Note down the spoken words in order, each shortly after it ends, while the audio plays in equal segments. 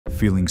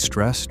Feeling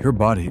stressed? Your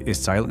body is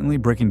silently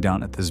breaking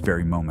down at this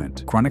very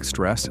moment. Chronic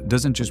stress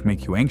doesn't just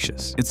make you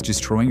anxious, it's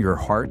destroying your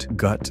heart,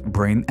 gut,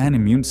 brain, and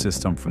immune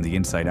system from the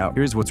inside out.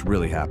 Here's what's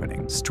really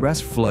happening. Stress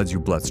floods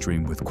your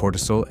bloodstream with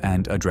cortisol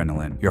and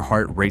adrenaline. Your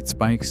heart rate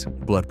spikes,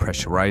 blood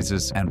pressure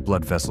rises, and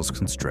blood vessels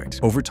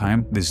constrict. Over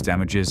time, this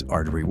damages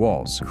artery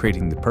walls,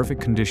 creating the perfect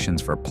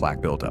conditions for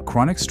plaque buildup.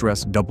 Chronic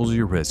stress doubles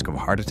your risk of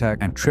heart attack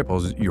and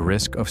triples your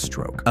risk of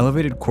stroke.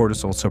 Elevated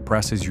cortisol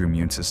suppresses your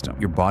immune system.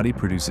 Your body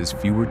produces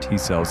fewer T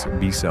cells,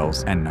 B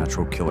cells, and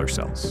natural killer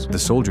cells, the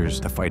soldiers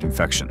that fight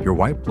infection. Your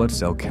white blood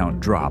cell count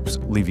drops,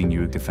 leaving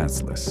you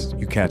defenseless.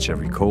 You catch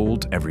every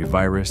cold, every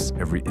virus,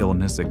 every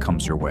illness that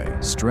comes your way.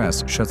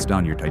 Stress shuts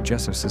down your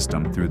digestive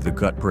system through the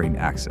gut-brain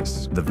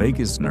axis. The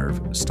vagus nerve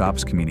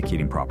stops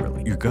communicating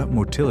properly. Your gut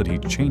motility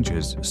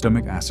changes,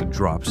 stomach acid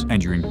drops,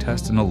 and your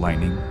intestinal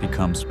lining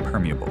becomes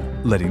permeable,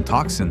 letting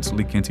toxins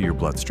leak into your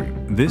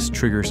bloodstream. This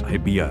triggers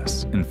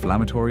IBS,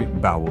 inflammatory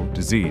bowel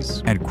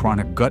disease, and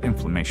chronic gut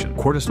inflammation.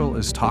 Cortisol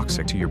is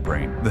toxic to your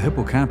brain. The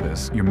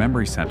hippocampus, your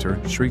memory center,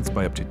 shrinks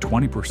by up to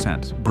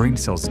 20%. Brain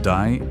cells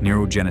die,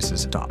 neurogenesis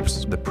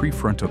stops. The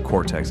prefrontal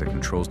cortex that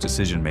controls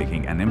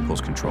decision-making and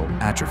impulse control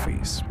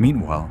atrophies.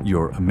 Meanwhile,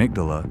 your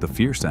amygdala, the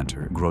fear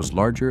center, grows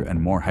larger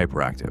and more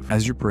hyperactive.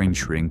 As your brain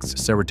shrinks,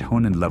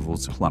 serotonin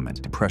levels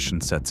plummet, depression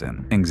sets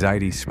in,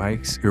 anxiety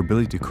spikes, your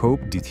ability to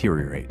cope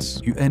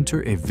deteriorates. You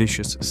enter a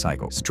vicious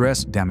cycle.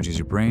 Stress damages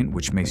your brain,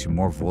 which makes you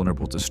more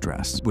vulnerable to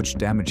stress, which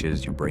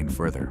damages your brain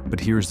further. But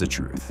here's the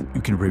truth.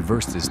 You can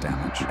reverse this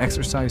damage.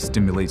 Exercise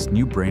stimulates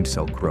new brain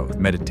cell growth.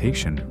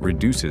 Meditation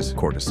reduces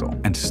cortisol.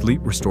 And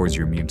sleep restores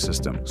your immune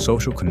system.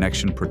 Social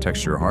connection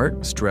protects your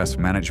heart. Stress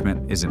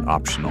management isn't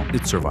optional.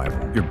 It's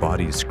survival. Your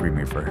body is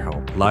screaming for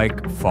help.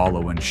 Like,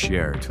 follow, and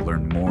share to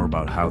learn more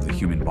about how the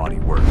human body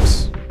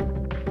works.